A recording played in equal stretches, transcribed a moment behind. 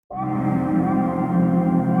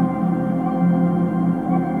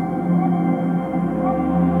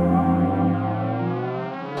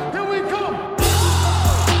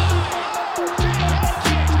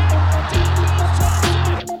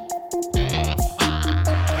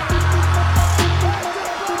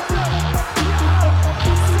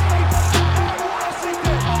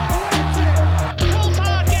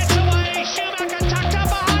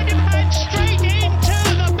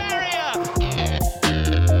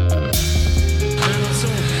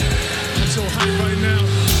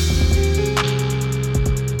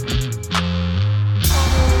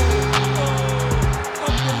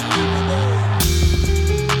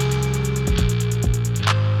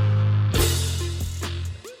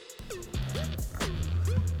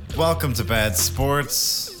Welcome to Bad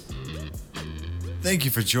Sports. Thank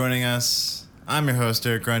you for joining us. I'm your host,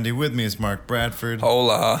 Eric Grundy. With me is Mark Bradford.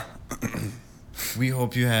 Hola. We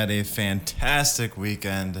hope you had a fantastic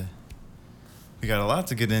weekend. We got a lot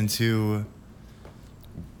to get into.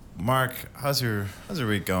 Mark, how's your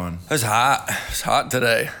week going? It's hot. It's hot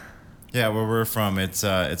today. Yeah, where we're from, it's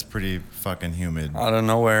pretty fucking humid. Out of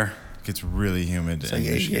nowhere. It gets really humid. It's like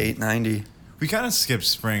 88, 90. We kind of skipped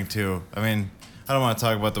spring, too. I mean, I don't want to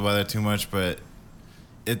talk about the weather too much, but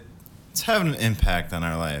it's having an impact on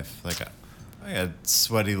our life. Like, I got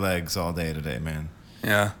sweaty legs all day today, man.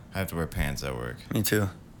 Yeah. I have to wear pants at work. Me too.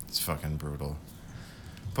 It's fucking brutal.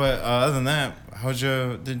 But other than that, how'd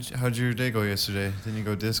your day go yesterday? Didn't you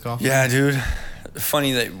go disc golf? Yeah, dude.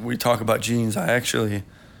 Funny that we talk about jeans. I actually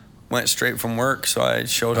went straight from work, so I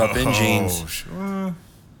showed up in jeans. Sure.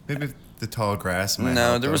 Maybe the tall grass might No,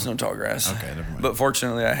 help, there was though. no tall grass. Okay, never mind. But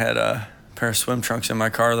fortunately, I had a pair of swim trunks in my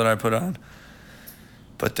car that I put on.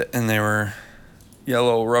 And they were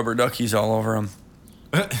yellow rubber duckies all over them.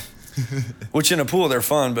 Which in a pool, they're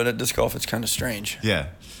fun, but at disc golf, it's kind of strange. Yeah.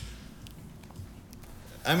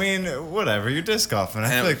 I mean, whatever. You're disc golfing. I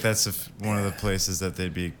feel like that's one of the places that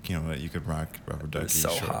they'd be, that you could rock rubber ducky It's so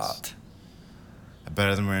shorts. hot.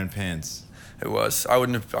 Better than wearing pants. It was. I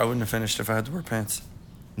wouldn't have finished if I had to wear pants.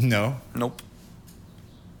 No? Nope.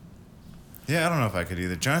 Yeah, I don't know if I could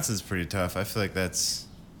either. Johnson's pretty tough. I feel like it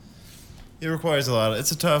requires a lot.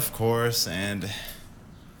 It's a tough course, and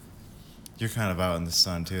you're kind of out in the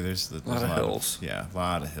sun, too. There's a lot of hills. Yeah, a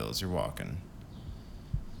lot of hills. You're walking.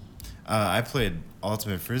 I played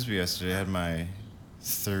Ultimate Frisbee yesterday. I had my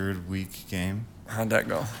third week game. How'd that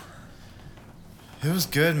go? It was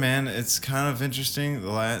good, man. It's kind of interesting.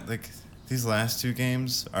 These last two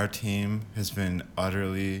games, our team has been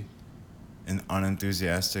utterly and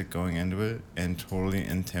unenthusiastic going into it and totally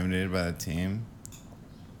intimidated by the team.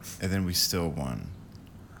 And then we still won.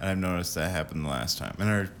 And I've noticed that happened the last time.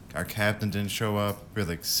 And our captain didn't show up. We had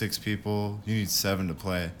like 6 people. You need 7 to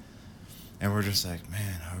play. And we're just like,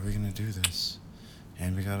 man, how are we going to do this?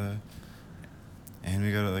 And we got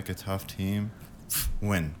like a tough team.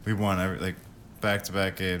 Win. We won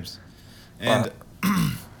back-to-back games. And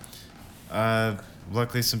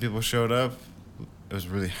luckily some people showed up. It was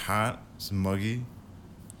really hot. It was muggy.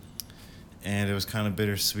 And it was kind of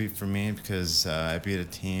bittersweet for me because I beat a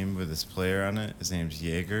team with this player on it. His name's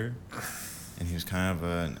Jaeger. And he was kind of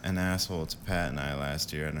an asshole to Pat and I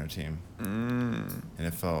last year on our team. And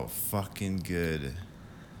it felt fucking good.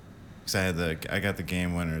 Because I got the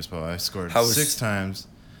game winner as well. I scored 6 times.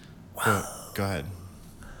 Wow. Go ahead.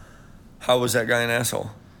 How was that guy an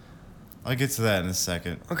asshole? I'll get to that in a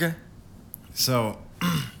second. Okay. So,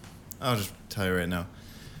 I'll just tell you right now.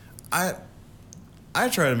 I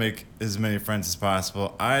try to make as many friends as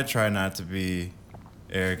possible. I try not to be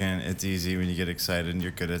arrogant. It's easy when you get excited and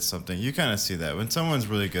you're good at something. You kind of see that. When someone's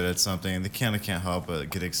really good at something, they kind of can't help but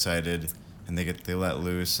get excited and they let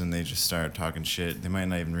loose and they just start talking shit. They might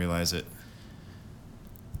not even realize it.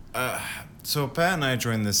 So Pat and I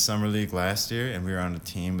joined this summer league last year, and we were on a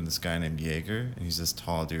team with this guy named Jaeger, and he's this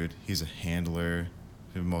tall dude. He's a handler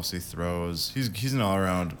who mostly throws. He's an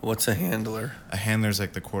all-around. What's a handler? A handler's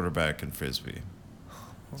like the quarterback in Frisbee.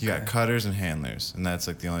 Okay. You got cutters and handlers, and that's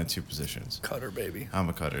like the only 2 positions. Cutter, baby. I'm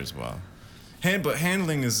a cutter as well. But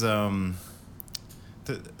handling is even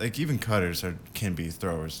cutters can be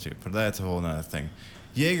throwers too, but that's a whole nother thing.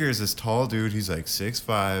 Jaeger is this tall dude. He's like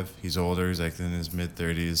 6'5". He's older. He's like in his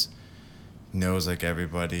mid-30s. Knows like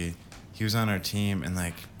everybody. He was on our team, and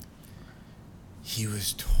he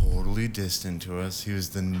was totally distant to us. He was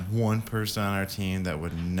the one person on our team that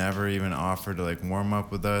would never even offer to warm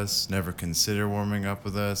up with us, never consider warming up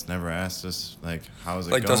with us, never asked us how's it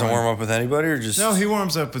going. Doesn't warm up with anybody or just... No, he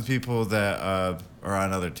warms up with people that are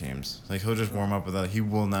on other teams. He'll just warm up with us. He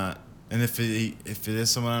will not. And if it is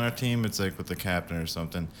someone on our team, it's with the captain or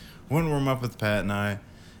something. Wouldn't warm up with Pat and I.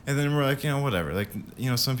 And then we're whatever.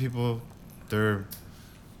 Some people, they're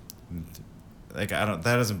that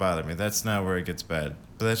doesn't bother me. That's not where it gets bad.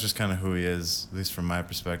 But that's just kind of who he is, at least from my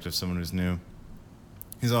perspective, someone who's new.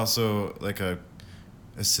 He's also a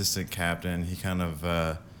assistant captain. He kind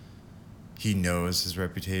of he knows his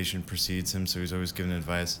reputation precedes him, so he's always giving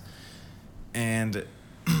advice. And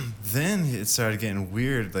then it started getting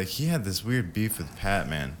weird. He had this weird beef with Pat,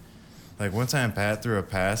 man. One time Pat threw a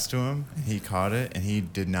pass to him, and he caught it, and he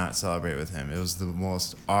did not celebrate with him. It was the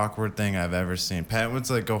most awkward thing I've ever seen. Pat went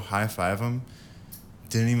to go high-five him,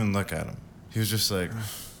 didn't even look at him. He was just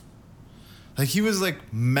he was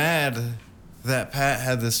mad that Pat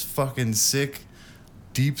had this fucking sick,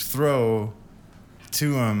 deep throw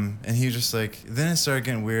to him, and he just then it started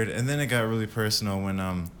getting weird, and then it got really personal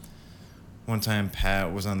when one time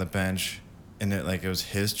Pat was on the bench, and it was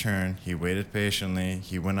his turn. He waited patiently.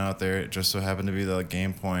 He went out there. It just so happened to be the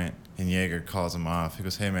game point, and Jaeger calls him off. He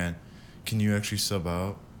goes, "Hey man, can you actually sub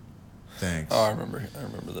out? Thanks." Oh, I remember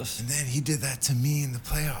this. And then he did that to me in the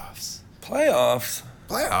playoffs.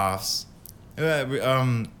 Playoffs. Yeah,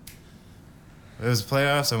 it was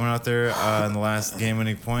playoffs. I went out there in the last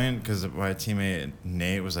game-winning point because my teammate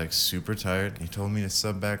Nate was like super tired. He told me to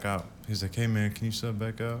sub back out. He was like, "Hey man, can you sub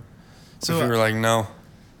back out?" So you were like, "No."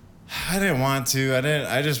 I didn't want to.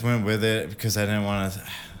 I just went with it because I didn't want to.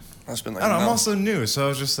 That's been like. I don't know, no. I'm also new, so I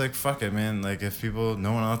was just like, "Fuck it, man." Like if no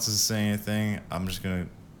one else is saying anything, I'm just gonna,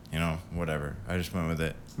 whatever. I just went with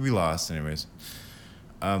it. We lost anyways.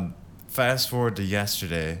 Fast forward to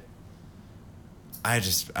yesterday.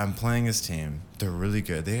 I'm playing his team. They're really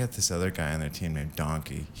good. They got this other guy on their team named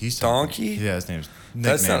Donkey. Donkey? Yeah, his name's nickname.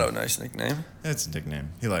 That's not a nice nickname. It's a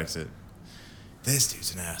nickname. He likes it. This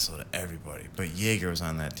dude's an asshole to everybody. But Jaeger was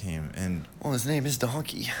on that team, and well, his name is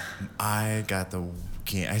Donkey. I got the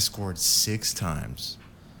game. I scored 6 times.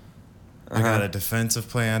 I got a defensive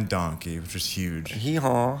play on Donkey, which was huge.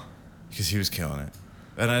 Hee-haw. Because he was killing it.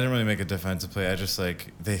 And I didn't really make a defensive play. I just,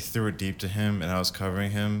 they threw it deep to him, and I was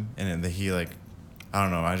covering him, and then he, I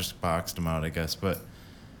don't know, I just boxed him out, I guess. But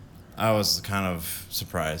I was kind of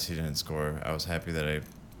surprised he didn't score. I was happy that I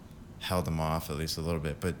held him off at least a little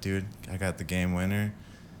bit. But, dude, I got the game winner,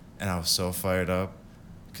 and I was so fired up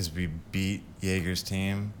because we beat Jaeger's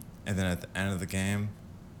team. And then at the end of the game,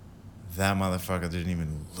 that motherfucker didn't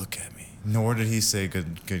even look at me. Nor did he say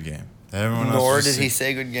good game. Nor did he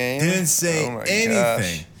say good game? Didn't say anything.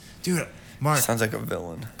 Gosh. Dude, Mark. Sounds like a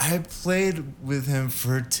villain. I played with him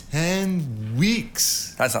for 10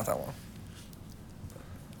 weeks. That's not that long.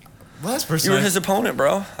 Last person. You were his opponent,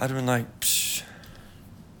 bro. I'd have been like, psh.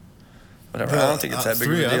 Whatever. I don't think it's that big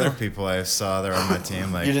of a deal. 3 other people I saw there on my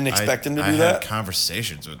team. You didn't expect him to do I that? had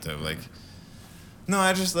conversations with them. No,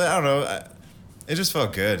 I don't know. It just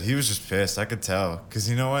felt good. He was just pissed. I could tell. Because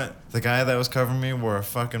you know what? The guy that was covering me wore a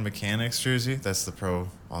fucking Mechanics jersey. That's the pro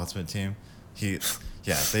ultimate team.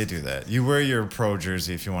 Yeah, they do that. You wear your pro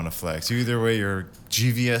jersey if you want to flex. You either wear your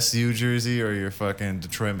GVSU jersey or your fucking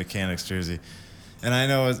Detroit Mechanics jersey. And I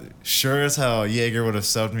know sure as hell Jaeger would have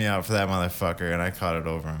subbed me out for that motherfucker, and I caught it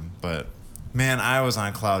over him. But, man, I was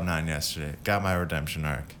on cloud 9 yesterday. Got my redemption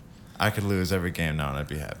arc. I could lose every game now, and I'd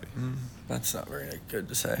be happy. That's not very good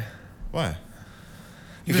to say. Why?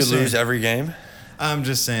 You could lose every game? I'm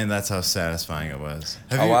just saying that's how satisfying it was.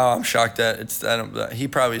 Wow, I'm shocked that he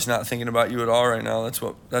probably is not thinking about you at all right now. That's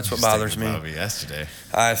what bothers me. About me yesterday.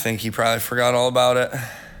 I think he probably forgot all about it.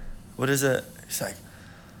 What is it? He's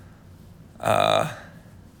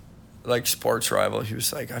like sports rival. He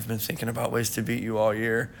was like, "I've been thinking about ways to beat you all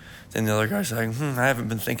year." Then the other guy's like, "I haven't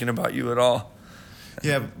been thinking about you at all."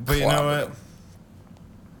 Yeah, but you know what?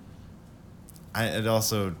 It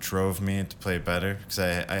also drove me to play better because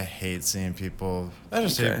I hate seeing people. I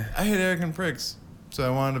hate arrogant pricks. So I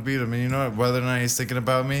wanted to beat him. And you know what? Whether or not he's thinking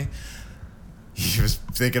about me, he was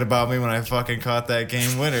thinking about me when I fucking caught that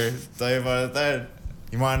game winner. Tell you about that.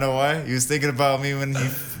 You want to know why? He was thinking about me when he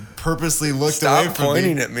purposely looked away from me. Stop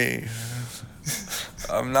pointing at me.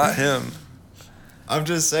 I'm not him. I'm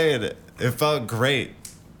just saying it. It felt great.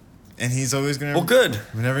 And he's always going to... Well, good.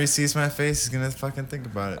 Whenever he sees my face, he's going to fucking think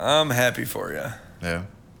about it. I'm happy for you. Yeah.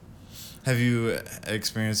 Have you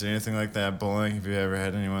experienced anything like that bowling? Have you ever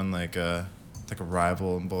had anyone like a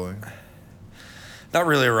rival in bowling? Not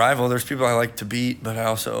really a rival. There's people I like to beat, but I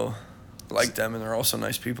also like them, and they're also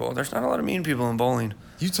nice people. There's not a lot of mean people in bowling.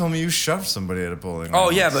 You told me you shoved somebody at a bowling. Oh,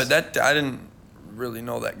 yeah, but I didn't really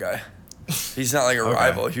know that guy. He's not like a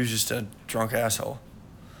rival. He was just a drunk asshole.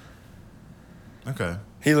 Okay.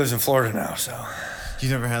 He lives in Florida now, so.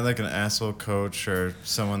 You never had like an asshole coach or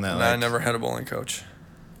someone that I never had a bowling coach.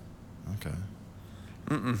 Okay.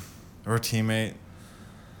 Or a teammate?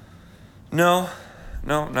 No,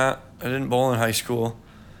 not. I didn't bowl in high school.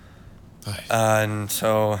 And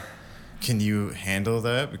so. Can you handle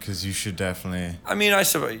that? Because you should definitely. I mean, I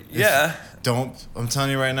suppose, yeah. I'm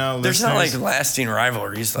telling you right now, there's not like lasting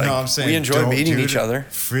rivalries. Like, no, I'm saying we enjoy beating each other.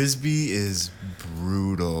 Frisbee is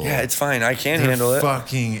brutal. Yeah, it's fine. I can't handle it.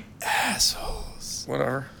 Fucking assholes.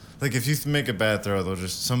 Whatever. Like, if you make a bad throw, they'll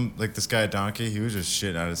just like this guy Donkey. He was just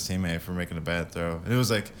shitting out his teammate for making a bad throw. And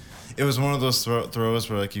it was one of those throws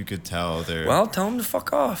where like you could tell they're. Well, tell him to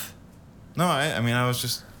fuck off. No, I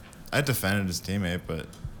defended his teammate, but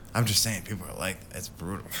I'm just saying people are like it's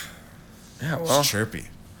brutal. Yeah, well. It's chirpy.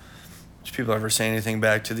 Does people ever say anything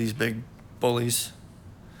back to these big bullies?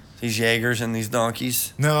 These Jaegers and these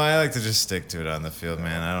donkeys? No, I like to just stick to it on the field,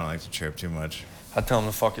 man. I don't like to chirp too much. I tell him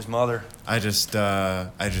to fuck his mother. I just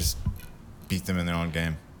beat them in their own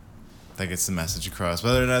game. That gets the message across.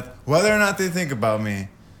 Whether or not they think about me,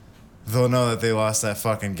 they'll know that they lost that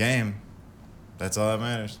fucking game. That's all that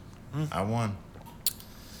matters. I won.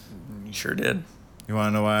 You sure did. You want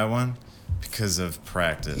to know why I won? Because of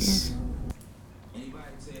practice. Anybody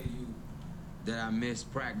tell you that I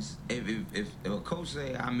missed practice? If a coach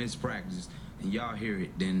say I missed practice and y'all hear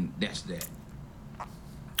it, then that's that.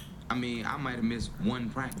 I mean, I might have missed one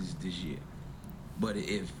practice this year, but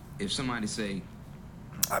if somebody say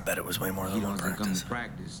I bet it was way more he than one doesn't come practice. to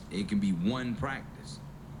practice, it can be one practice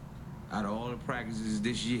out of all the practices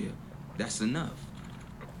this year. That's enough.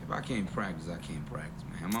 If I can't practice, I can't practice,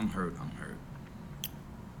 man. If I'm hurt, I'm hurt.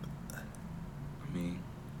 I mean,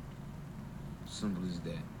 simple as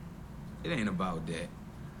that. It ain't about that.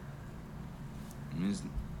 I mean,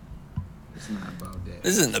 it's not about that.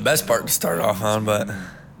 This isn't the best part to start off on, but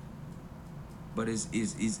it's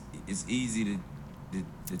easy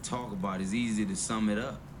to talk about. It's easy to sum it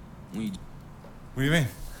up when you. What do you mean?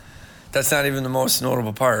 that's not even the most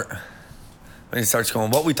notable part. When he starts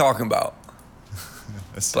going, what we talking about?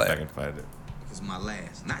 Let's see if I can find it. It's my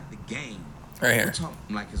last, not the game. Right here. We're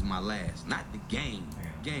talking like it's my last, not the game.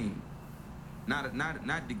 Game. Not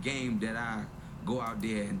the game that I go out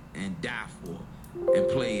there and die for and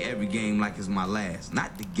play every game like it's my last.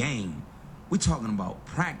 Not the game. We're talking about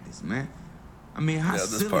practice, man. I mean, how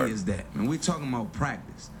silly is that, man? We're talking about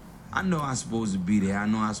practice. I know I'm supposed to be there. I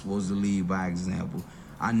know I'm supposed to lead by example.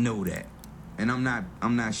 I know that. And I'm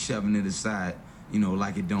not shoving it aside,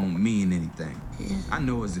 like it don't mean anything. I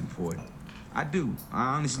know it's important. I do.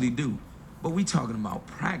 I honestly do. But we talking about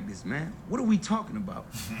practice, man. What are we talking about?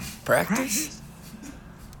 Practice?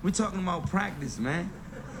 We're talking about practice, man.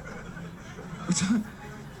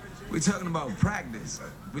 We're talking about practice.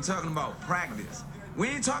 We're talking about practice. We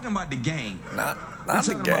ain't talking about the game. Not We're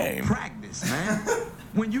the talking game. about practice, man.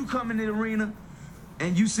 When you come in the arena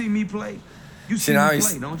and you see me play, you see See, now me he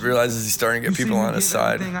play, don't you? realizes he's starting to get You see people me on his give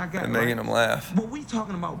side everything I got, and making right? him laugh. But we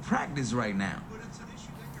talking about practice right now.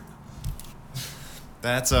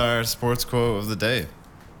 That's our sports quote of the day.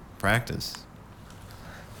 Practice.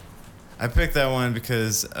 I picked that one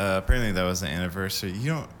because apparently that was the anniversary.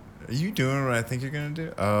 Are you doing what I think you're going to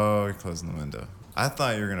do? Oh, you're closing the window. I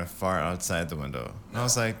thought you were going to fart outside the window. No, I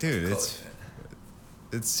was like, dude,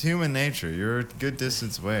 it's human nature. You're a good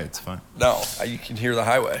distance away. It's fine. No, you can hear the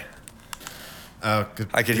highway. Oh, good.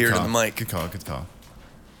 I could hear it in the mic. Good call. Good call.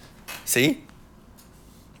 See?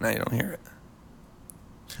 Now you don't hear it.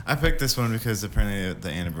 I picked this one because apparently the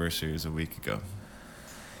anniversary was a week ago.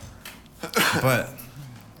 But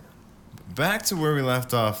back to where we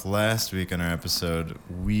left off last week on our episode,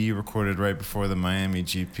 we recorded right before the Miami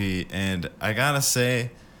GP, and I gotta say,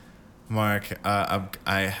 Mark, I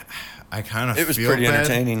kind of It was feel pretty bad,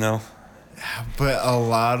 entertaining, though. but a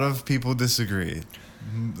lot of people disagree.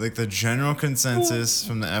 Like the general consensus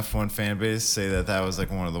from the F1 fan base say that was like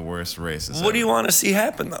one of the worst races. What do you want to see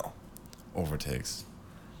happen, though? Overtakes,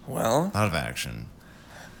 Well, a lot of action.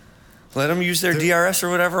 let them use their DRS or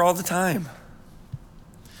whatever all the time.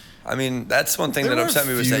 I mean, that's one thing There that were upset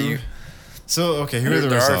me was that So, okay, here are the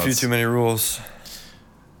there results. are a few too many rules.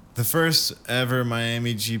 The first ever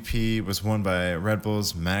Miami GP was won by Red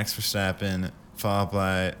Bull's Max Verstappen,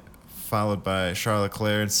 followed by Charles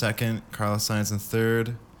Leclerc in second, Carlos Sainz in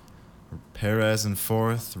third, Perez in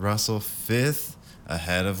fourth, Russell fifth,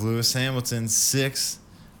 ahead of Lewis Hamilton sixth.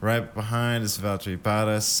 Right behind is Valtteri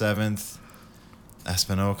Bottas seventh,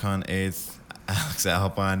 Esteban Ocon eighth, Alex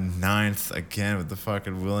Albon ninth, again with the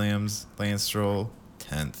fucking Williams, Lance Stroll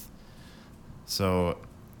 10th. So,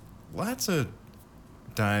 lots of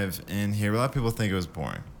dive in here. A lot of people think it was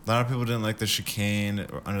boring. A lot of people didn't like the chicane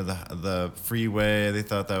or under the freeway. They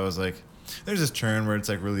thought that was like, there's this turn where it's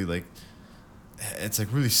like really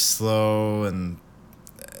slow, and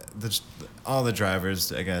all the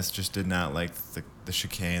drivers, I guess, just did not like the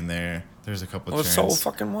chicane there. There's a couple Well, turns. so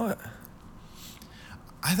fucking what?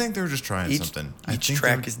 I think they were just trying something. Each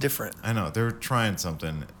track is different. I know. They were trying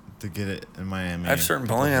something to get it in Miami. I have certain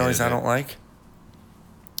People bowling alleys hated I it. don't like.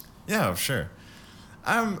 Yeah, sure.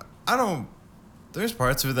 I don't. There's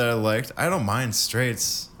parts of it that I liked. I don't mind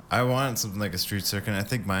straights. I want something like a street circuit. I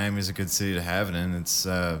think Miami's a good city to have it in. It's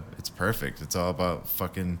perfect. It's all about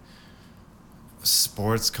fucking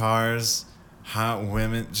sports cars, hot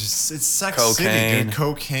women. Just it's sex city, dude.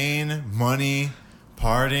 Cocaine, money,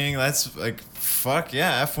 partying. That's like fuck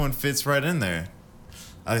yeah. F1 fits right in there.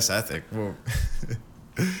 At least I think. Whoa.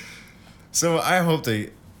 So I hope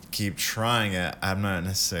they keep trying it. I'm not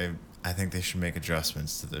necessarily. I think they should make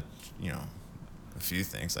adjustments to the, a few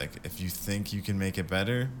things. Like if you think you can make it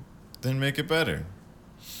better, then make it better.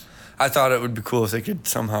 I thought it would be cool if they could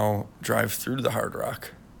somehow drive through the Hard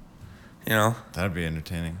Rock. You know? That'd be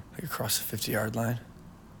entertaining. Like across the 50-yard line.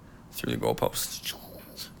 Through the goalposts.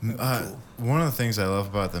 One of the things I love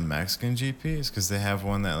about the Mexican GP is because they have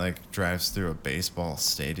one that like drives through a baseball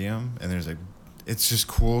stadium, and there's like, it's just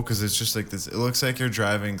cool because it's just like this. It looks like you're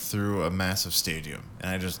driving through a massive stadium,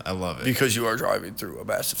 and I love it. Because you are driving through a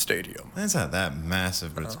massive stadium. It's not that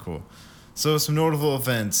massive, but it's cool. So some notable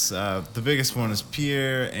events. The biggest one is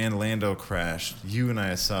Pierre and Lando crashed. You and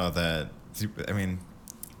I saw that. I mean,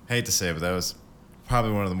 I hate to say it, but that was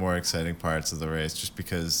probably one of the more exciting parts of the race, just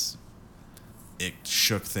because it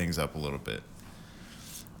shook things up a little bit.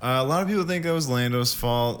 A lot of people think that was Lando's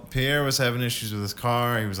fault. Pierre was having issues with his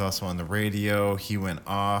car. He was also on the radio. He went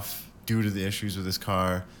off due to the issues with his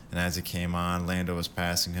car. And as it came on, Lando was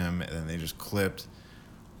passing him, and then they just clipped.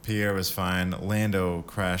 Pierre was fine. Lando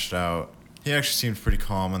crashed out. He actually seemed pretty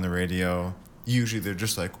calm on the radio. Usually they're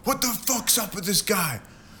just like, what the fuck's up with this guy?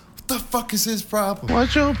 What the fuck is his problem?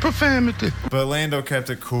 What's your profanity? But Lando kept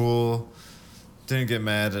it cool. Didn't get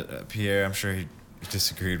mad at Pierre. I'm sure he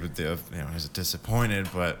disagreed with he was disappointed,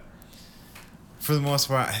 but for the most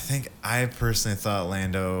part, I personally thought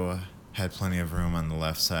Lando had plenty of room on the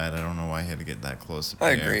left side. I don't know why he had to get that close to Pierre.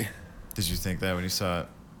 I agree. Did you think that when you saw it?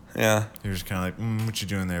 Yeah. You were just kind of like, what you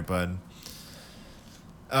doing there, bud?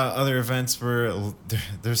 Other events were,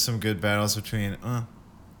 there's some good battles between,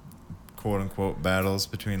 quote-unquote battles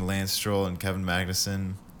between Lance Stroll and Kevin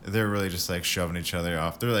Magnussen. They're really just like shoving each other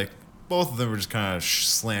off. They're like, both of them were just kind of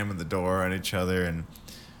slamming the door on each other and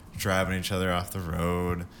driving each other off the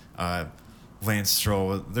road. Lance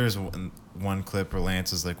Stroll, there's one clip where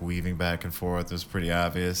Lance is like weaving back and forth. It was pretty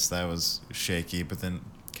obvious. That was shaky. But then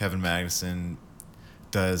Kevin Magnussen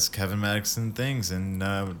does Kevin Magnussen things and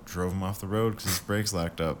drove him off the road because his brakes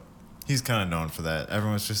locked up. He's kind of known for that.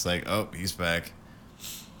 Everyone's just like, oh, he's back.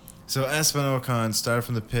 So Esteban Ocon started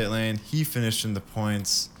from the pit lane. He finished in the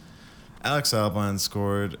points. Alex Albon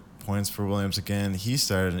scored points for Williams again. He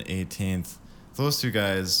started in 18th. Those two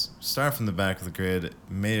guys start from the back of the grid,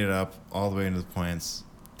 made it up all the way into the points.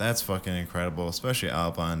 That's fucking incredible, especially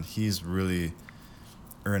Albon. He's really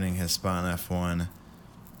earning his spot in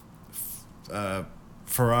F1.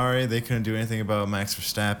 Ferrari, they couldn't do anything about Max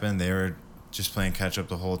Verstappen. They were just playing catch up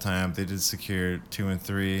the whole time. They did secure 2 and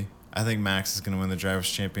 3. I think Max is going to win the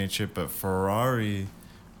Drivers' Championship, but Ferrari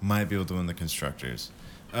might be able to win the Constructors.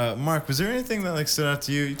 Mark, was there anything that like stood out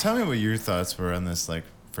to you? Tell me what your thoughts were on this, like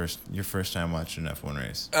your first time watching an F1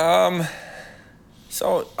 race.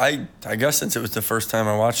 So I guess since it was the first time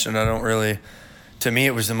I watched it, I don't really. To me,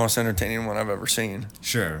 it was the most entertaining one I've ever seen.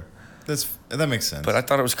 Sure, that makes sense. But I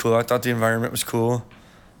thought it was cool. I thought the environment was cool.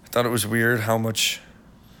 I thought it was weird how much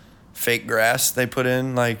fake grass they put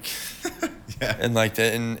in, like, yeah, and like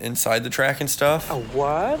inside the track and stuff. A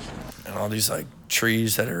what? And all these like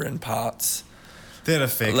trees that are in pots. They had a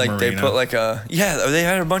fake like marina. They put like they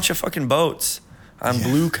had a bunch of fucking boats on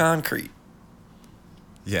blue concrete.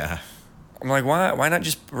 Yeah. I'm like, why not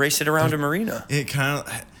just race it around a marina? It kind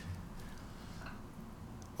of.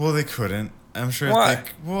 Well, they couldn't. I'm sure. Why?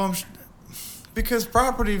 Because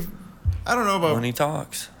property. I don't know about money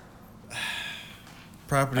talks.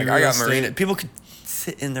 Property. Like, real I got estate. marina. People could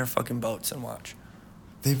sit in their fucking boats and watch.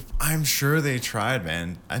 I'm sure they tried,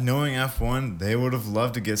 man. Knowing F1, they would have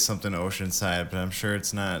loved to get something oceanside, but I'm sure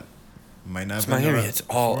it's not. Might not. It's be Miami. It's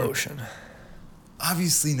all ocean.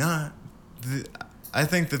 Obviously not. I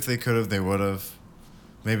think that they could have. They would have.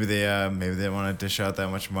 Maybe they didn't want to dish out that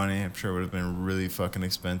much money. I'm sure it would have been really fucking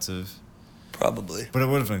expensive. Probably. But it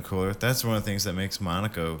would have been cooler. That's one of the things that makes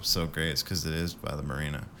Monaco so great. Is because it is by the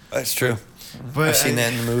marina. That's true. But I've seen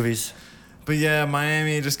that in the movies. But yeah,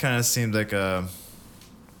 Miami just kind of seemed like a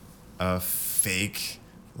fake,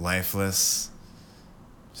 lifeless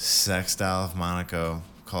sex doll of Monaco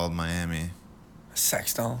called Miami. A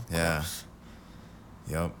sex doll? Yeah.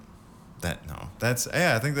 Yep. I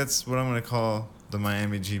think that's what I'm gonna call the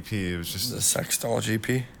Miami GP. It was just The sex doll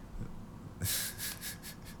GP?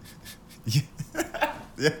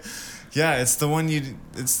 yeah. It's the one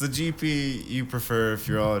it's the GP you prefer if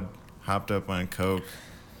you're all hopped up on coke.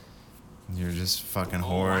 You're just fucking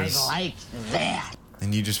whores. I like that.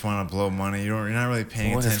 And you just want to blow money. You're not really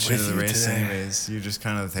paying What is attention to with the you race today? anyways. You're just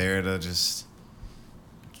kind of there to just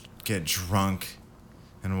get drunk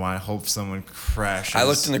and hope someone crashes. I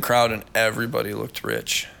looked in the crowd and everybody looked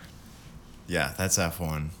rich. Yeah, that's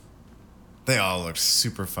F1. They all look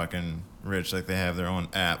super fucking rich, like they have their own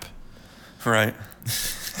app. Right. I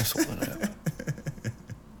sold an app.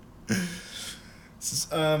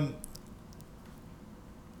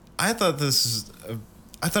 I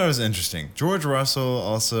thought it was interesting. George Russell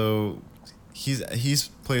also, he's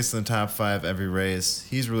placed in the top 5 every race.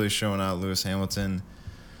 He's really showing out Lewis Hamilton.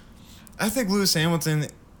 I think Lewis Hamilton,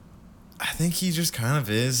 I think he just kind of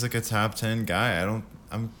is like a top 10 guy.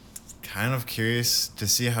 I'm kind of curious to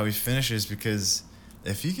see how he finishes, because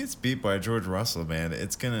if he gets beat by George Russell, man,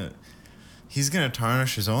 he's gonna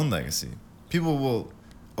tarnish his own legacy. People will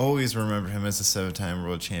always remember him as a 7-time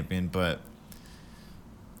world champion, but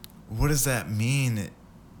what does that mean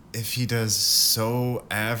if he does so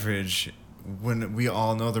average when we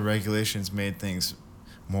all know the regulations made things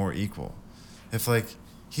more equal? If, like,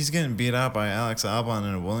 he's getting beat out by Alex Albon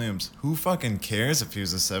in a Williams, who fucking cares if he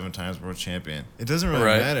was a 7 times world champion? It doesn't really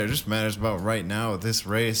matter. It just matters about right now. This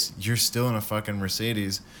race, you're still in a fucking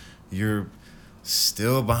Mercedes. You're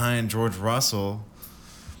still behind George Russell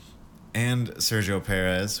and Sergio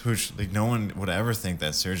Perez, which, like, no one would ever think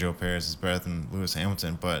that Sergio Perez is better than Lewis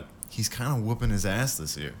Hamilton, but he's kind of whooping his ass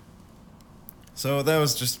this year. So that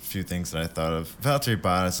was just a few things that I thought of. Valtteri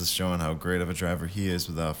Bottas is showing how great of a driver he is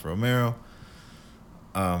with Alfa Romeo.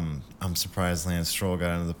 I'm surprised Lance Stroll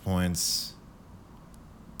got into the points.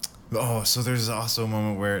 Oh, so there's also a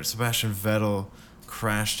moment where Sebastian Vettel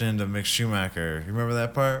crashed into Mick Schumacher. You remember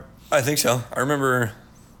that part? I think so. I remember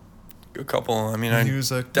a couple. I mean, he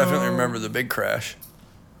was like, definitely no. remember the big crash.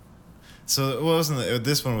 So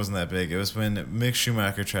this one wasn't that big. It was when Mick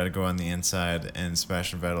Schumacher tried to go on the inside and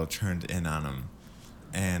Sebastian Vettel turned in on him.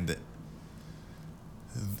 And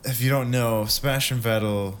if you don't know, Sebastian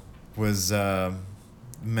Vettel was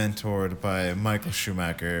mentored by Michael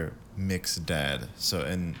Schumacher, Mick's dad. So,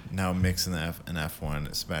 and now Mick's in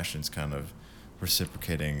F1. Sebastian's kind of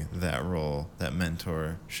reciprocating that role, that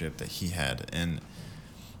mentorship that he had. And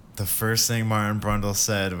the first thing Martin Brundle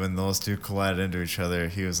said when those two collided into each other,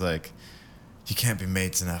 he was like, "You can't be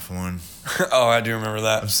mates in F1." Oh, I do remember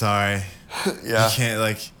that. I'm sorry. Yeah. You can't,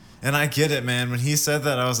 like, and I get it, man. When he said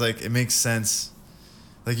that, I was like, it makes sense.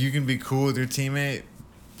 Like, you can be cool with your teammate,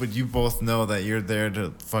 but you both know that you're there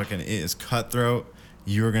to fucking, it is cutthroat.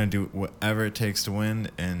 You're going to do whatever it takes to win,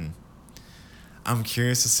 and I'm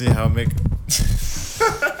curious to see how Mick...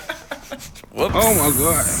 Whoops. Oh my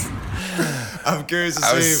god. I'm curious to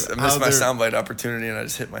see I missed my soundbite opportunity, and I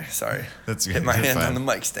just hit my hand on the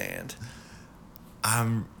mic stand.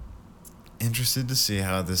 I'm interested to see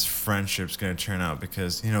how this friendship's going to turn out,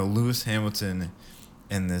 because, you know, Lewis Hamilton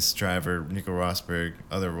and this driver, Nico Rosberg,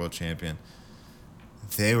 other world champion,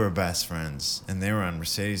 they were best friends, and they were on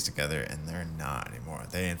Mercedes together, and they're not anymore.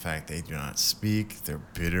 In fact, they do not speak. They're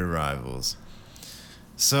bitter rivals.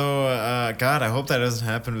 So, God, I hope that doesn't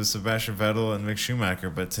happen with Sebastian Vettel and Mick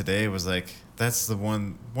Schumacher, but today was like, that's the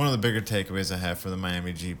one of the bigger takeaways I have for the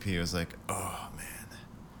Miami GP. It was like, oh, man.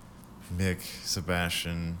 Mick,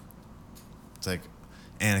 Sebastian, it's like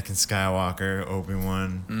Anakin Skywalker,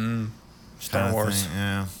 Obi-Wan. Star Wars. Thing.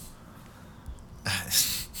 Yeah.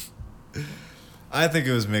 I think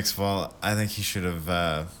it was Mick's fault. I think he should have,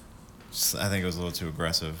 I think it was a little too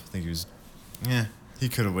aggressive. I think he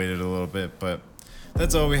could have waited a little bit, but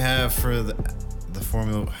that's all we have for the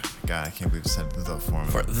Formula. God, I can't believe I said the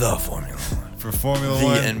Formula. For the Formula 1. For Formula The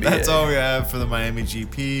 1. NBA. That's all we have for the Miami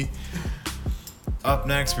GP. Up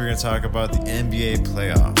next, we're going to talk about the NBA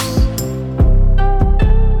playoffs.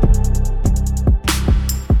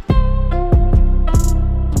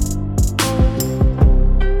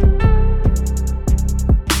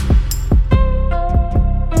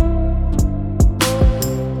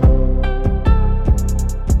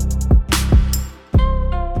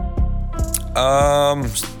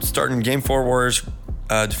 Starting Game 4, Warriors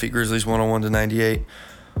defeat Grizzlies 101-98.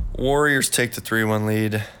 Warriors take the 3-1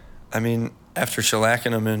 lead. I mean, after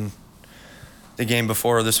shellacking them in the game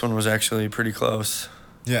before, this one was actually pretty close.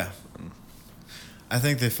 Yeah. I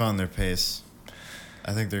think they found their pace.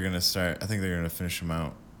 I think they're going to finish them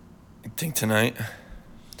out. I think tonight.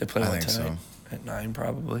 They play I think tonight? so. At 9,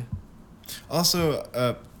 probably.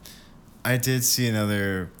 Also, I did see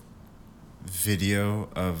another video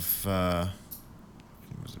of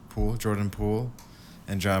Jordan Poole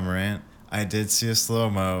and Ja Morant. I did see a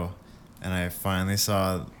slow-mo, and I finally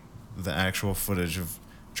saw the actual footage of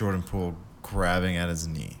Jordan Poole grabbing at his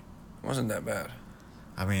knee. It wasn't that bad.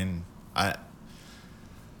 I mean, I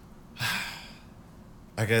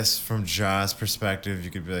guess from Ja's perspective,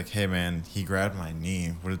 you could be like, hey, man, he grabbed my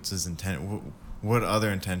knee. What's his intent? What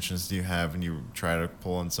other intentions do you have when you try to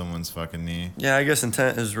pull on someone's fucking knee? Yeah, I guess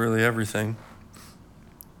intent is really everything.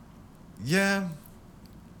 Yeah.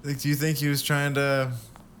 Like, do you think he was trying to...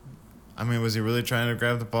 I mean, was he really trying to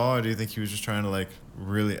grab the ball, or do you think he was just trying to, like,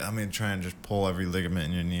 try and just pull every ligament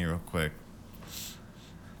in your knee real quick?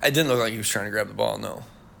 It didn't look like he was trying to grab the ball, no.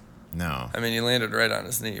 No. I mean, he landed right on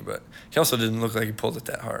his knee, but he also didn't look like he pulled it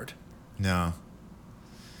that hard. No.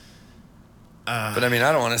 But I mean,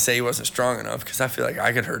 I don't want to say he wasn't strong enough because I feel like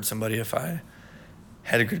I could hurt somebody if I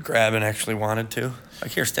had a good grab and actually wanted to.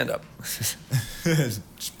 Like, here, stand up.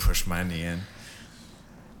 Just push my knee in.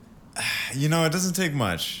 You know, it doesn't take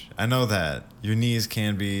much. I know that. Your knees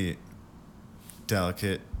can be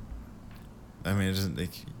delicate. I mean, it doesn't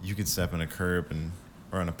like you could step in a curb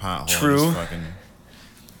or in a pothole True. and just fucking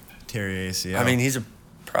tear your ACL. I mean, he's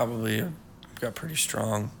probably got pretty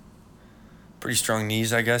strong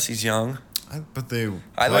knees, I guess. He's young. But they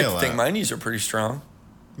I play like a to lot. think my knees are pretty strong.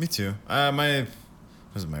 Me too. My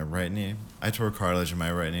right knee? I tore cartilage in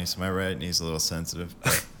my right knee, so my right knee's a little sensitive.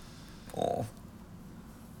 But Oh.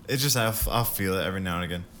 it's just I'll feel it every now and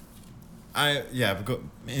again.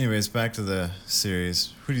 Anyways, back to the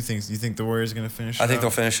series. Who do you think? You think the Warriors are gonna finish? I think they'll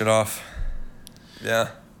finish it off. Yeah.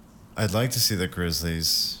 I'd like to see the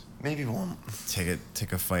Grizzlies Maybe won't.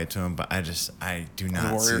 take a fight to them, but I do not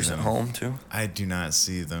The Warriors see them at home, too. I do not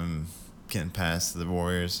see them getting past the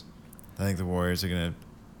Warriors. I think the Warriors are gonna.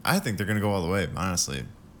 I think they're gonna go all the way. Honestly,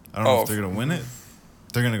 I don't know if they're gonna win it.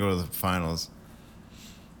 They're gonna go to the finals.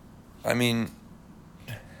 I mean,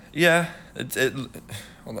 yeah.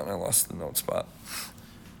 Hold on, I lost the note spot.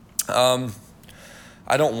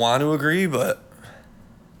 I don't want to agree, but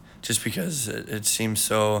just because it seems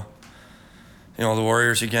so, the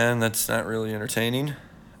Warriors again, that's not really entertaining.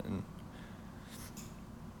 And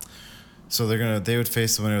So they would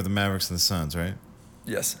face the winner of the Mavericks and the Suns, right?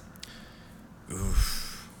 yes.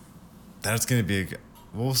 Oof. That's gonna be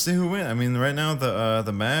we'll see who wins. I mean, right now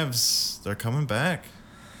the Mavs, they're coming back.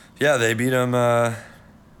 Yeah, they beat them.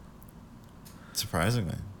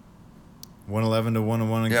 Surprisingly. 111 to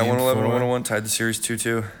 101 in Yeah, game 111 to 4. 101, tied the series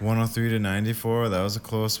 2-2. 103 to 94. That was a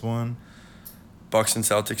close one. Bucks and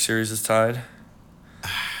Celtics series is tied.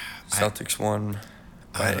 Celtics won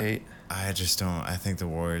by 8. I just don't. I think the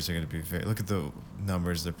Warriors are going to be very. Look at the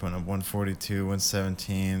numbers they're putting up: 142,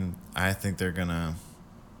 117. I think they're gonna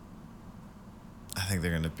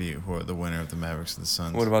beat the winner of the Mavericks and the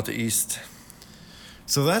Suns. What about the East?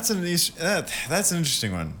 So that's an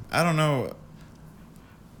interesting one. I don't know.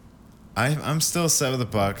 I'm still set with the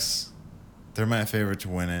Bucks. They're my favorite to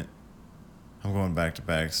win it. I'm going back to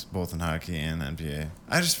backs, both in hockey and NBA.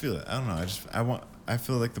 I just feel it. I don't know. I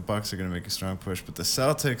feel like the Bucks are going to make a strong push, but the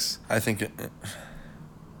Celtics. I think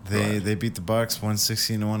They beat the Bucks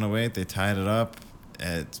 116 to 108. They tied it up.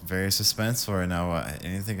 It's very suspenseful right now.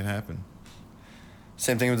 Anything can happen.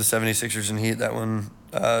 Same thing with the 76ers and Heat. That one,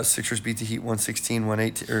 Sixers beat the Heat 118,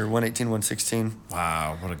 116.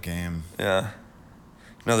 Wow, what a game. Yeah.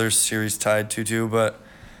 Another series tied 2-2, but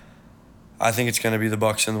I think it's going to be the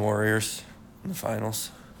Bucks and the Warriors in the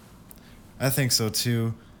finals. I think so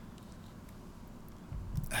too.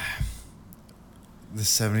 The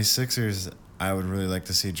 76ers, I would really like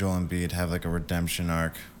to see Joel Embiid have like a redemption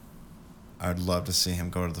arc. I would love to see him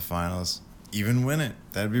go to the finals, even win it.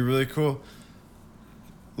 That'd be really cool.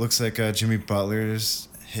 Looks like Jimmy Butler's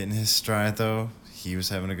hitting his stride though. He was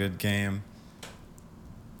having a good game.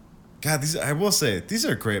 God, I will say, these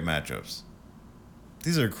are great matchups.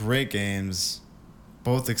 These are great games,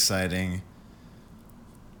 both exciting.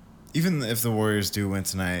 Even if the Warriors do win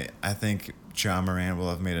tonight, I think Ja Morant will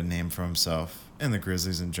have made a name for himself, and the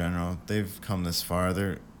Grizzlies in general. They've come this far. I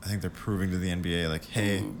think they're proving to the NBA, like,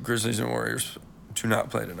 hey. Ooh, Grizzlies and Warriors do not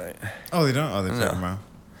play tonight. Oh, they don't? Oh, they play No. tomorrow?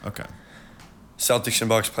 Okay. Celtics and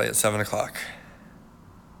Bucks play at 7 o'clock.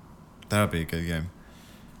 That'll be a good game.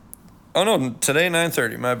 Oh, no, today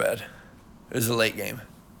 9:30. My bad. It was a late game.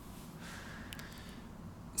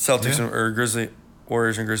 Celtics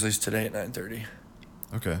Warriors and Grizzlies today at 9:30.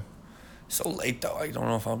 Okay. So late, though. I don't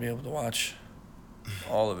know if I'll be able to watch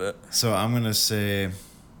all of it. So I'm going to say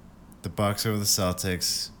the Bucks over the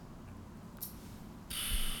Celtics.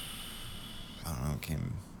 I don't know.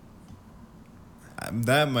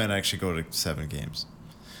 That might actually go to 7 games.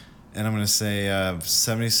 And I'm going to say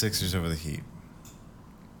 76ers over the Heat.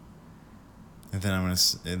 And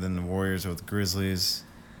then the Warriors over the Grizzlies.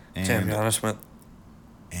 Can't be honest with.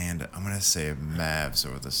 And I'm going to say Mavs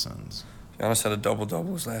over the Suns. Giannis had a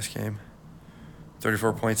double-double his last game.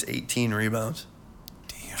 34 points, 18 rebounds.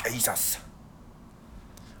 Damn. Jesus.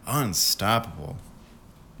 Unstoppable.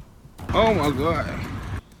 Oh my God.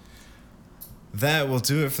 That will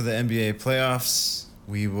do it for the NBA playoffs.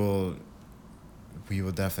 We will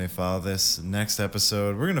definitely follow this next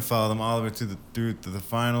episode. We're gonna follow them all the way through to the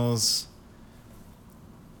finals.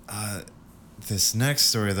 This next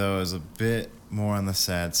story though is a bit more on the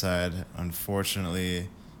sad side. Unfortunately,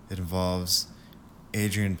 it involves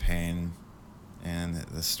Adrian Payne and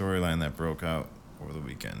the storyline that broke out over the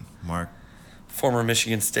weekend. Mark? Former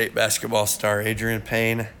Michigan State basketball star Adrian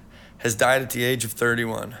Payne has died at the age of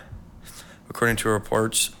 31, according to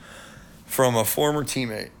reports from a former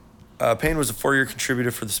teammate. Payne was a 4-year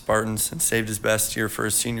contributor for the Spartans and saved his best year for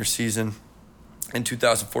his senior season in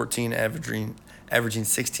 2014, averaging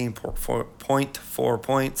 16.4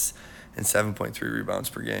 points and 7.3 rebounds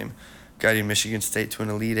per game, guiding Michigan State to an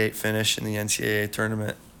Elite Eight finish in the NCAA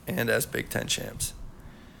tournament and as Big Ten champs.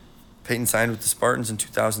 Payton signed with the Spartans in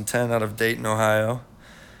 2010 out of Dayton, Ohio,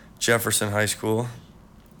 Jefferson High School.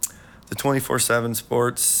 The 24/7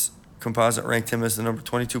 Sports composite ranked him as the number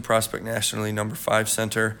 22 prospect nationally, number 5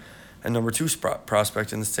 center, and number 2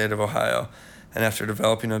 prospect in the state of Ohio. And after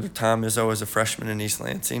developing under Tom Izzo as a freshman in East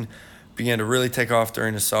Lansing, began to really take off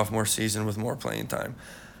during his sophomore season with more playing time.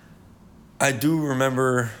 I do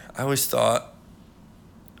remember, I always thought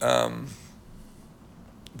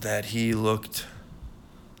that he looked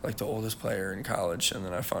like the oldest player in college, and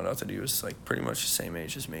then I found out that he was like pretty much the same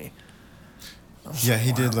age as me. Yeah,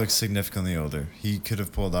 he did look significantly older. He could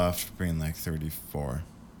have pulled off being like 34.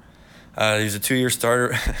 He was a 2-year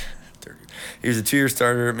starter. He was a 2-year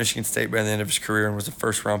starter at Michigan State by the end of his career and was a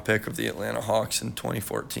first-round pick of the Atlanta Hawks in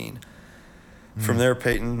 2014. From there,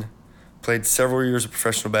 Payton played several years of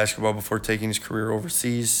professional basketball before taking his career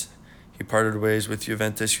overseas. He parted ways with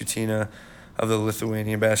Juventus Jutina of the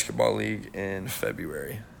Lithuanian Basketball League in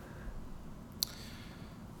February.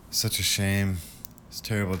 Such a shame. It's a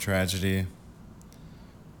terrible tragedy.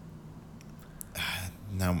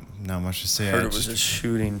 Not much to say. Heard it was a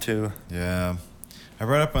shooting, too. Yeah. I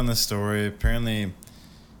read up on this story. Apparently,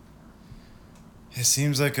 it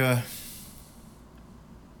seems like a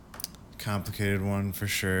complicated one for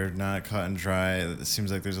sure. Not cut and dry. It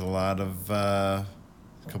seems like there's a lot of a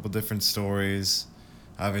couple different stories.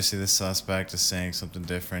 Obviously, the suspect is saying something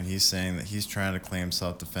different. He's saying that he's trying to claim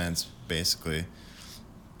self-defense, basically.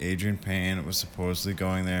 Adrian Payne was supposedly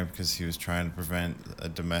going there because he was trying to prevent a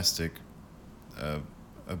domestic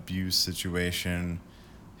abuse situation.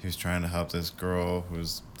 He was trying to help this girl who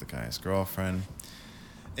was the guy's girlfriend.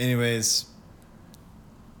 Anyways,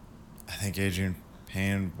 I think Adrian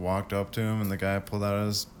Payne walked up to him and the guy pulled out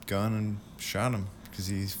his gun and shot him because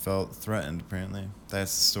he felt threatened, apparently.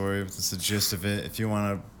 That's the story. That's the gist of it. If you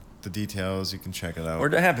want the details, you can check it out.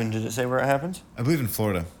 Where'd it happen? Did it say where it happened? I believe in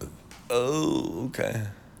Florida. Oh, okay.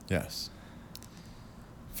 Yes.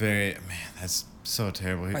 Man, that's so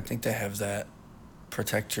terrible. I think they have that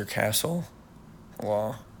protect your castle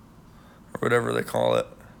law or whatever they call it.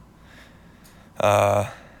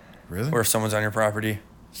 Really? Where if someone's on your property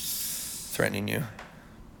threatening you.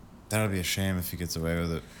 That would be a shame if he gets away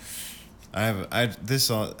with it.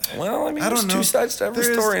 Well, I mean, there's two sides to every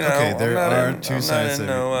story now. Okay, there are two sides to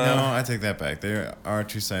every... No, I take that back. There are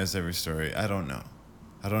two sides to every story. I don't know.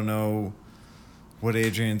 I don't know what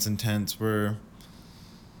Adrian's intents were,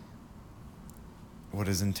 what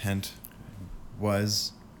his intent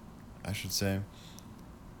was, I should say.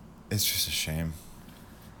 It's just a shame.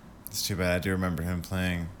 It's too bad. I do remember him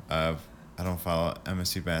playing. I don't follow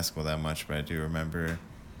MSU basketball that much, but I do remember.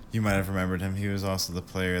 You might have remembered him. He was also the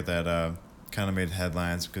player that kind of made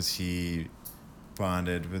headlines because he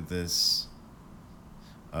bonded with this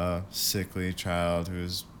sickly child who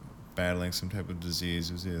was battling some type of disease.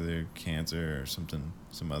 It was either cancer or something,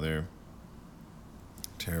 some other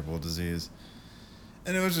terrible disease.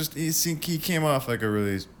 And it was just, he came off like a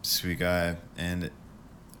really sweet guy, and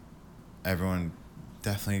everyone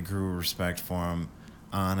definitely grew respect for him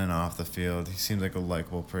on and off the field. He seemed like a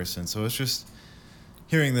likable person. So it's just,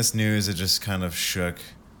 hearing this news, it just kind of shook,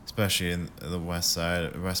 especially in the West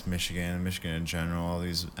Side, West Michigan, and Michigan in general. All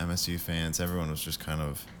these MSU fans, everyone was just kind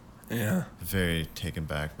of very taken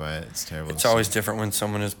back by it. It's terrible. It's always different when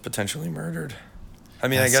someone is potentially murdered. I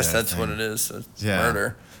mean, I guess that's what it is. It's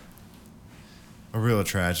murder. A real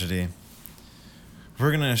tragedy.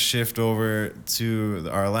 We're going to shift over to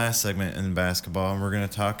our last segment in basketball, and we're going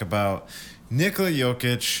to talk about Nikola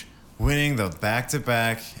Jokic winning the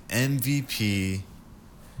back-to-back MVP.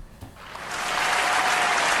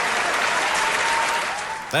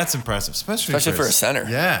 That's impressive, especially for a center.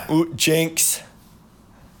 Yeah. Ooh, jinx.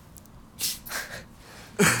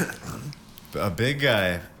 A big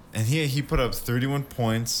guy. And he put up 31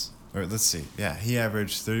 points. Or let's see. Yeah, he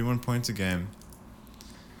averaged 31 points a game.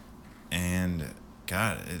 And,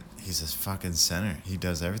 God, he's a fucking center. He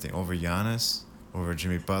does everything. Over Giannis, over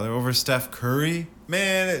Jimmy Butler, over Steph Curry.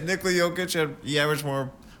 Man, Nikola Jokic, he averaged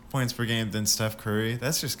more points per game than Steph Curry.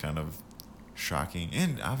 That's just kind of shocking.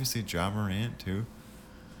 And, obviously, Ja Morant, too.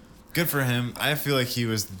 Good for him. I feel like he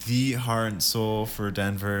was the heart and soul for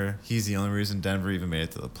Denver. He's the only reason Denver even made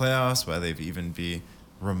it to the playoffs, why they've even be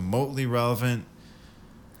remotely relevant.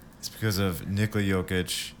 It's because of Nikola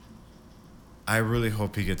Jokic. I really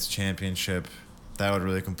hope he gets a championship. That would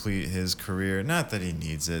really complete his career. Not that he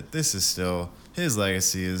needs it. This is still, his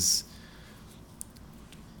legacy is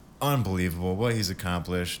unbelievable. What he's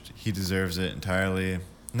accomplished, he deserves it entirely.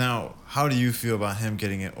 Now, how do you feel about him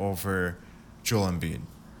getting it over Joel Embiid?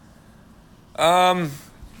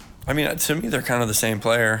 I mean, to me, they're kind of the same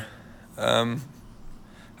player. I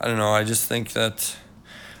don't know. I just think that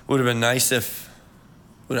it would have been nice I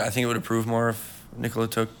think it would have proved more if Nikola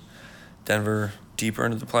took Denver deeper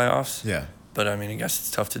into the playoffs. Yeah. But, I mean, I guess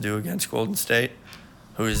it's tough to do against Golden State,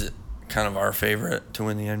 who is kind of our favorite to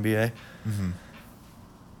win the NBA. Mm-hmm.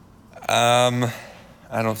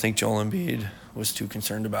 I don't think Joel Embiid was too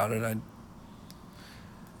concerned about it.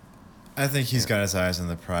 I think he's got his eyes on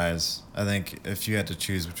the prize. I think if you had to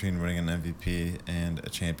choose between winning an MVP and a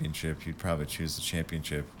championship, you'd probably choose the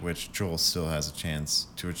championship, which Joel still has a chance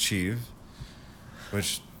to achieve,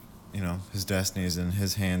 which, his destiny is in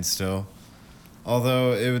his hands still.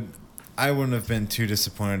 Although I wouldn't have been too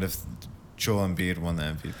disappointed if Joel Embiid won the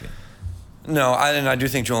MVP. No, I do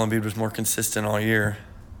think Joel Embiid was more consistent all year.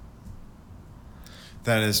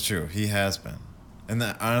 That is true. He has been. And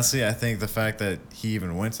honestly, I think the fact that he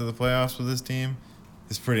even went to the playoffs with his team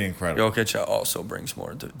is pretty incredible. Jokic also brings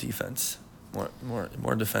more defense,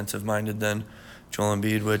 more defensive minded than Joel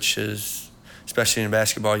Embiid, which is, especially in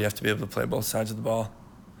basketball, you have to be able to play both sides of the ball.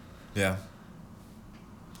 Yeah.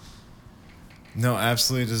 No,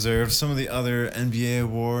 absolutely deserved. Some of the other NBA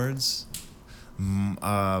awards.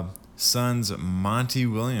 Suns' Monty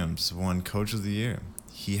Williams won Coach of the Year.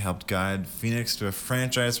 He helped guide Phoenix to a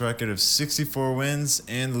franchise record of 64 wins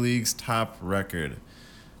and the league's top record.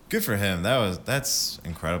 Good for him. That's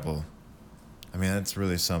incredible. I mean, that's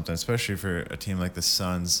really something, especially for a team like the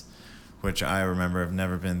Suns, which I remember have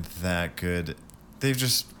never been that good. They've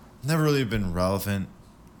just never really been relevant.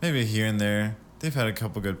 Maybe here and there. They've had a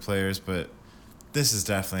couple good players, but this is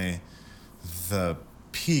definitely the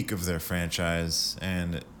peak of their franchise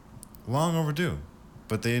and long overdue,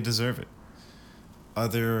 but they deserve it.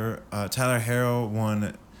 Tyler Herro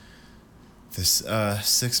won this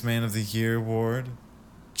Sixth Man of the Year award.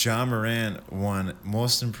 John Morant won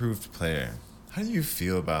Most Improved Player. How do you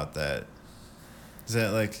feel about that? Is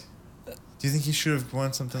that do you think he should have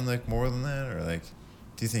won something more than that, or do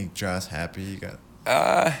you think Josh happy he got?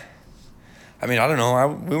 I mean, I don't know.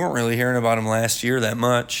 We weren't really hearing about him last year that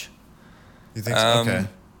much. You think so? Okay.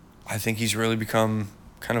 I think he's really become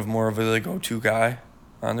kind of more of a go-to guy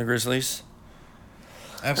on the Grizzlies.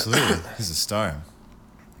 Absolutely. He's a star.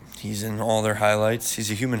 He's in all their highlights.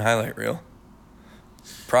 He's a human highlight reel.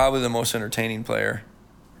 Probably the most entertaining player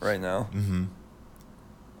right now. Mm-hmm.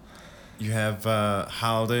 You have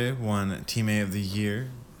Holiday won Teammate of the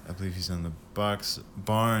Year. I believe he's on the Bucks.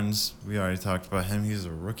 Barnes, we already talked about him. He's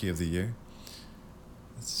a Rookie of the Year.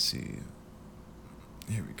 Let's see.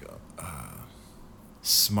 Here we go.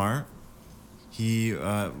 Smart. He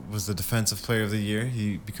was the Defensive Player of the Year.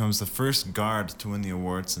 He becomes the first guard to win the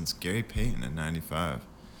award since Gary Payton in '95.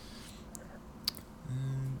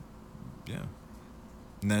 Yeah.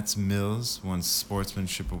 Nets Mills won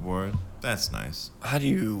Sportsmanship Award. That's nice. How do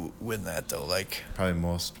you win that, though? Probably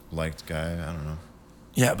most liked guy. I don't know.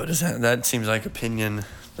 Yeah, but that seems like opinion.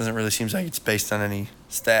 Doesn't really seem like it's based on any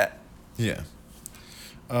stat. Yeah.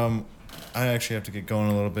 I actually have to get going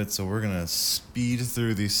a little bit, so we're going to speed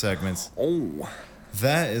through these segments. Oh.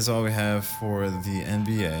 That is all we have for the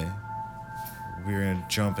NBA. We're going to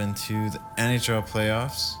jump into the NHL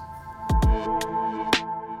playoffs.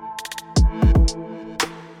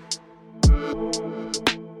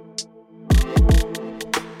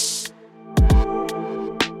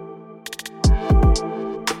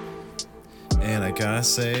 And I gotta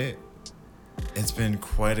say, it's been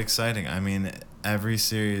quite exciting. I mean, every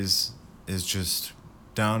series is just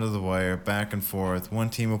down to the wire, back and forth. One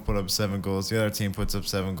team will put up 7 goals, the other team puts up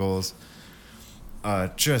 7 goals.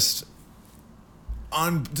 This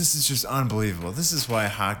is just unbelievable. This is why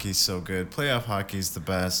hockey's so good. Playoff hockey's the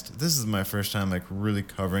best. This is my first time really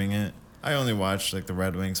covering it. I only watched the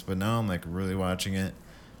Red Wings, but now I'm really watching it,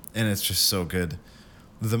 and it's just so good.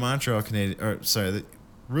 The Montreal Canadiens,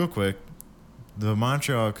 real quick, the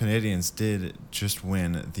Montreal Canadiens did just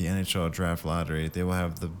win the NHL draft lottery. They will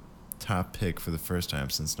have the top pick for the first time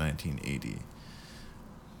since 1980.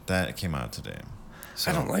 That came out today. So,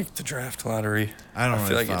 I don't like the draft lottery. I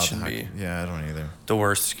feel like it should be. Yeah, I don't either. The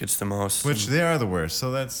worst gets the most. Which they are the worst,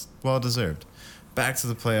 so that's well deserved. Back to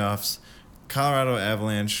the playoffs. Colorado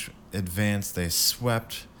Avalanche advanced. They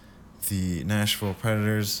swept the Nashville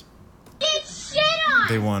Predators. Get shit on!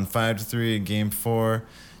 They won 5-3 in Game 4.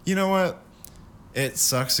 You know what? It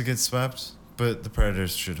sucks to get swept, but the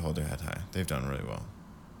Predators should hold their head high. They've done really well.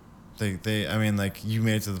 I mean, like, you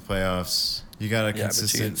made it to the playoffs. You got a Yeah, but you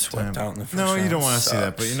consistent get swept time. out in the first No, you round. don't want to see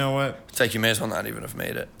that. But Sucks. you know what? It's like you may as well not even have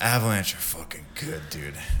made it. Avalanche are fucking good,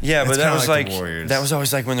 dude. Yeah, but It's that kinda was like the like Warriors. that was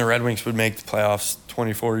always like when the Red Wings would make the playoffs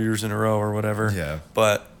 24 years in a row or whatever. Yeah.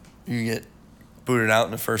 But you get booted out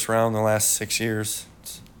in the first round the last 6 years.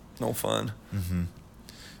 It's no fun.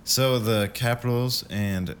 So the Capitals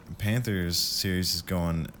and Panthers series is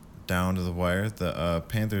going down to the wire. The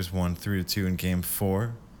Panthers won 3-2 in Game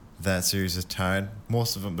 4. That series is tied.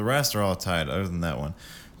 Most of them, the rest are all tied, other than that one.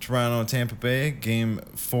 Toronto and Tampa Bay. Game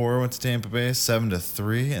 4 went to Tampa Bay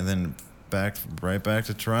 7-3, and then right back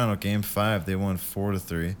to Toronto. Game 5 they won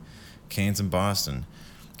 4-3. Canes and Boston.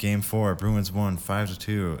 Game 4 Bruins won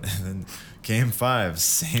 5-2, and then Game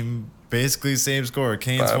 5 basically same score.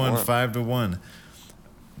 Canes won 5-1.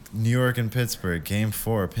 New York and Pittsburgh, Game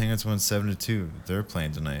 4. Penguins won 7-2. They're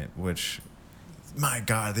playing tonight, which, my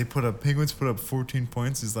God, Penguins put up 14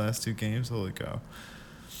 points these last 2 games. Holy cow.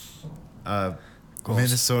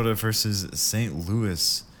 Minnesota versus St.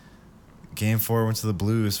 Louis. Game 4 went to the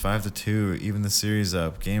Blues, 5-2. Even the series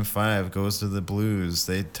up. Game 5 goes to the Blues.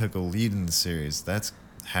 They took a lead in the series. That's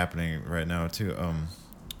happening right now too.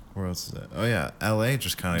 Where else is that? Oh yeah, LA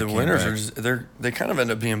just kind of The winners are they kind of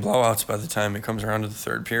end up being blowouts by the time it comes around to the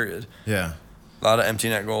third period. Yeah. A lot of empty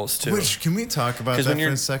net goals too. Which, can we talk about 'Cause that when for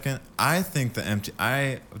you're- a second? I think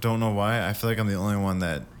I don't know why. I feel like I'm the only one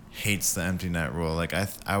that hates the empty net rule. Like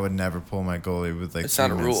I would never pull my goalie with like. It's 3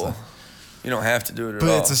 not a minutes rule. left. You don't have to do it at But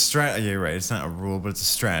all. it's a strat. Yeah, you're right. It's not a rule, but it's a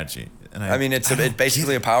strategy. And I mean, it's don't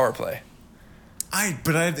basically a get power play.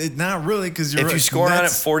 it not really, because you're If right. you score on it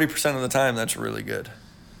That's- 40% of the time, that's really good.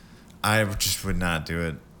 I just would not do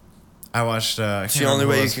it. I watched. It's the only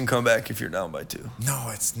way you can come back if you're down by 2. No,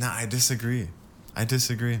 it's not. I disagree.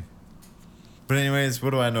 But anyways, what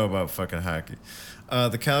do I know about fucking hockey?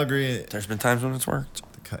 The Calgary. There's been times when it's worked.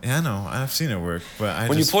 Yeah, I know. I've seen it work, but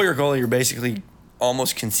When you pull your goalie, you're basically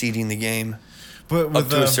almost conceding the game but up with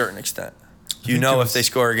to a certain extent. You think know it if was- they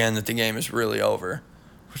score again that the game is really over.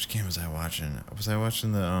 Which game was I watching? Was I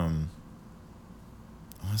watching the I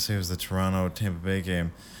want to say it was the Toronto Tampa Bay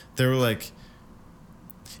game. They were like,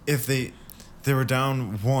 if they were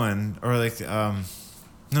down 1 or like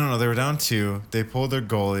no, they were down 2. They pulled their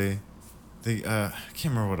goalie. They I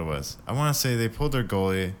can't remember what it was. I want to say they pulled their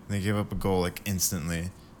goalie and they gave up a goal like instantly,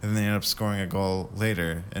 and then they ended up scoring a goal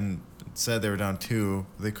later. And it said they were down 2.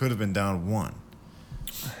 They could have been down 1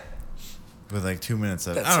 with like 2 minutes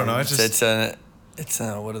left. I don't know. It's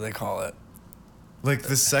what do they call it? Like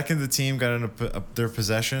the second the team got into their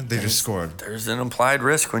possession, they just scored. There's an implied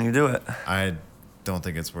risk when you do it. I don't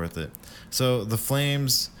think it's worth it. So the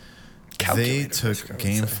Flames, they Calculated risk, I took would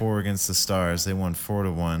Game say. 4 against the Stars. They won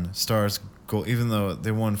 4-1. Stars goal, even though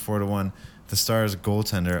they won 4-1, the Stars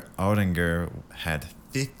goaltender Audinger had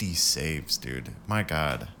 50 saves, dude. My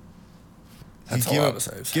God, That's a lot of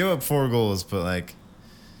saves. Give up 4 goals, but like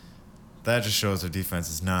that just shows their defense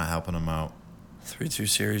is not helping them out. 3-2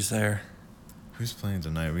 series there. Who's playing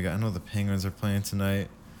tonight? I know the Penguins are playing tonight.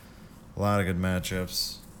 A lot of good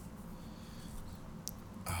matchups.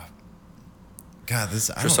 God,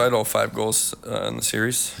 Recital 5 goals in the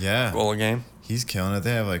series. Yeah. Goal a game. He's killing it.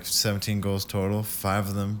 They have like 17 goals total, 5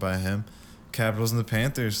 of them by him. Capitals and the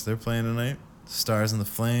Panthers, they're playing tonight. Stars and the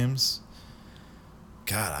Flames.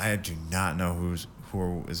 God, I do not know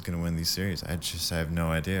who is going to win these series. I have no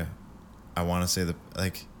idea. I want to say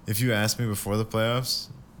if you asked me before the playoffs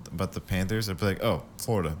about the Panthers, I'd be like, oh,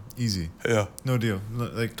 Florida, easy. Yeah. No deal.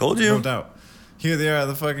 Told you. No doubt. Here they are.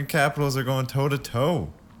 The fucking Capitals are going toe to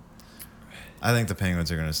toe. I think the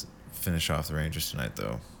Penguins are going to finish off the Rangers tonight,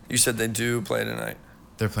 though. You said they do play tonight.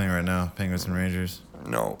 They're playing right now, Penguins and Rangers.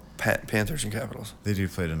 No, Panthers and Capitals. They do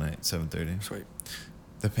play tonight, 7:30. Sweet.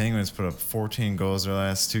 The Penguins put up 14 goals their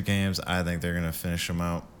last 2 games. I think they're going to finish them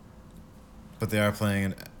out. But they are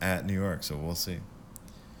playing at New York, so we'll see.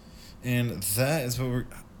 And that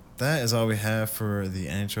is all we have for the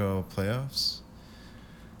NHL playoffs.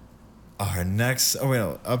 Up next,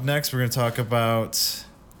 we're going to talk about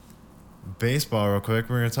baseball real quick.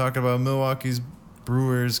 We're going to talk about Milwaukee's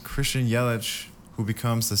Brewers' Christian Yelich, who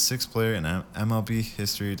becomes the 6th player in MLB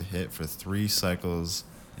history to hit for 3 cycles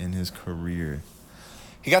in his career.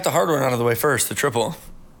 He got the hard one out of the way first, the triple.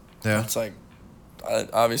 Yeah, It's like,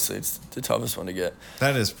 obviously, it's the toughest one to get.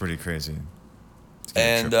 that is pretty crazy. To get a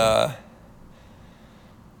And triple.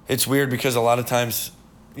 it's weird because a lot of times,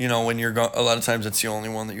 when you're a lot of times it's the only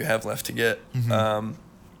one that you have left to get. Mm-hmm.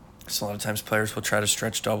 So a lot of times players will try to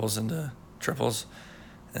stretch doubles into triples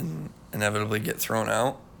and inevitably get thrown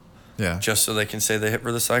out yeah, just so they can say they hit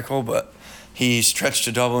for the cycle. But he stretched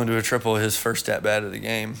a double into a triple his first at bat of the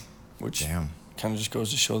game, which damn. kind of just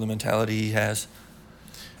goes to show the mentality he has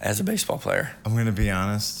as a baseball player. I'm going to be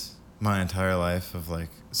honest. My entire life of, like,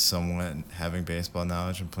 somewhat having baseball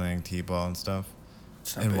knowledge and playing T-ball and stuff.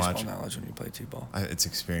 It's not baseball knowledge when you play T-ball. It's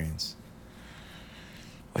experience.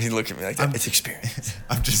 Why do you look at me like that? It's experience.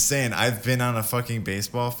 I'm just saying, I've been on a fucking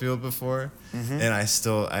baseball field before, and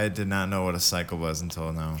I did not know what a cycle was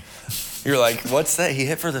until now. You're like, what's that? He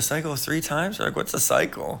hit for the cycle 3 times? You're like, what's a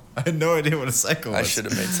cycle? I had no idea what a cycle was. I should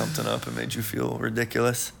have made something up and made you feel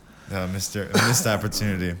ridiculous. Missed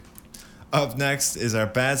opportunity. Up next is our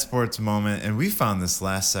bad sports moment, and we found this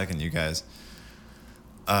last second, you guys.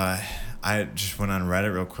 I just went on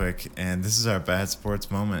Reddit real quick, and this is our bad sports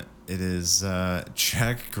moment. It is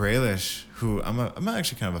Jack Grealish, who I'm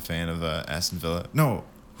actually kind of a fan of Aston Villa. No,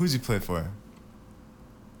 who's he play for?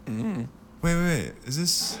 Wait. Is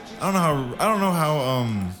this? I don't know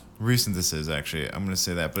how recent this is. Actually, I'm gonna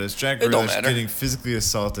say that, but it's Jack Grealish getting physically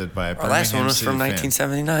assaulted by a Our last one was City from fan.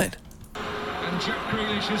 1979. And Jack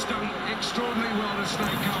Grealish has done extraordinarily well to stay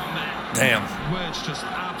calm there. Damn. Words just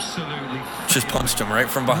absolutely. Just punched him right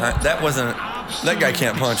from behind. That wasn't. That guy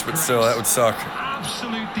can't punch, but still, that would suck.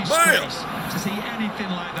 Absolute disgrace to see anything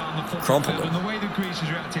like that on the football Crumpled field. him. And the way the Greece has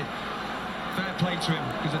reacted, fair play to him,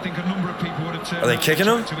 because I think a number of people would have turned. Are they kicking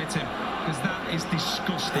him? To hit him, because that is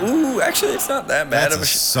disgusting. Ooh, actually, it's not that bad That's of a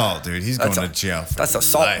assault, dude. He's going to jail for That's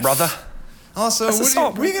assault, life. brother. Also, That's what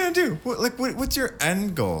assault, are you gonna do? What's your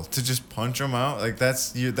end goal? To just punch him out? Like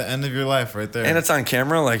that's the end of your life right there. And it's on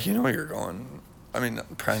camera, like you know you're going. I mean,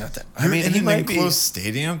 probably not that. I You're mean, in he an might be. enclosed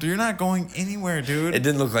stadium, dude. You're not going anywhere, dude. It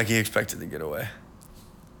didn't look like he expected to get away.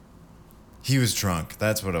 He was drunk.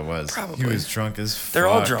 That's what it was. Probably. He was drunk as fuck. They're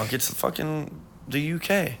all drunk. It's fucking the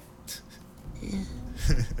UK.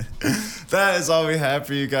 That is all we have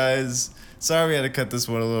for you guys. Sorry we had to cut this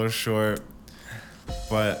one a little short.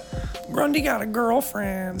 But Grundy got a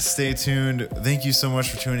girlfriend. stay tuned. Thank you so much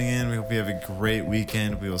for tuning in. We hope you have a great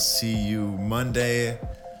weekend. We will see you Monday.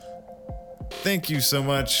 Thank you so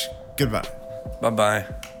much. Goodbye. Bye-bye.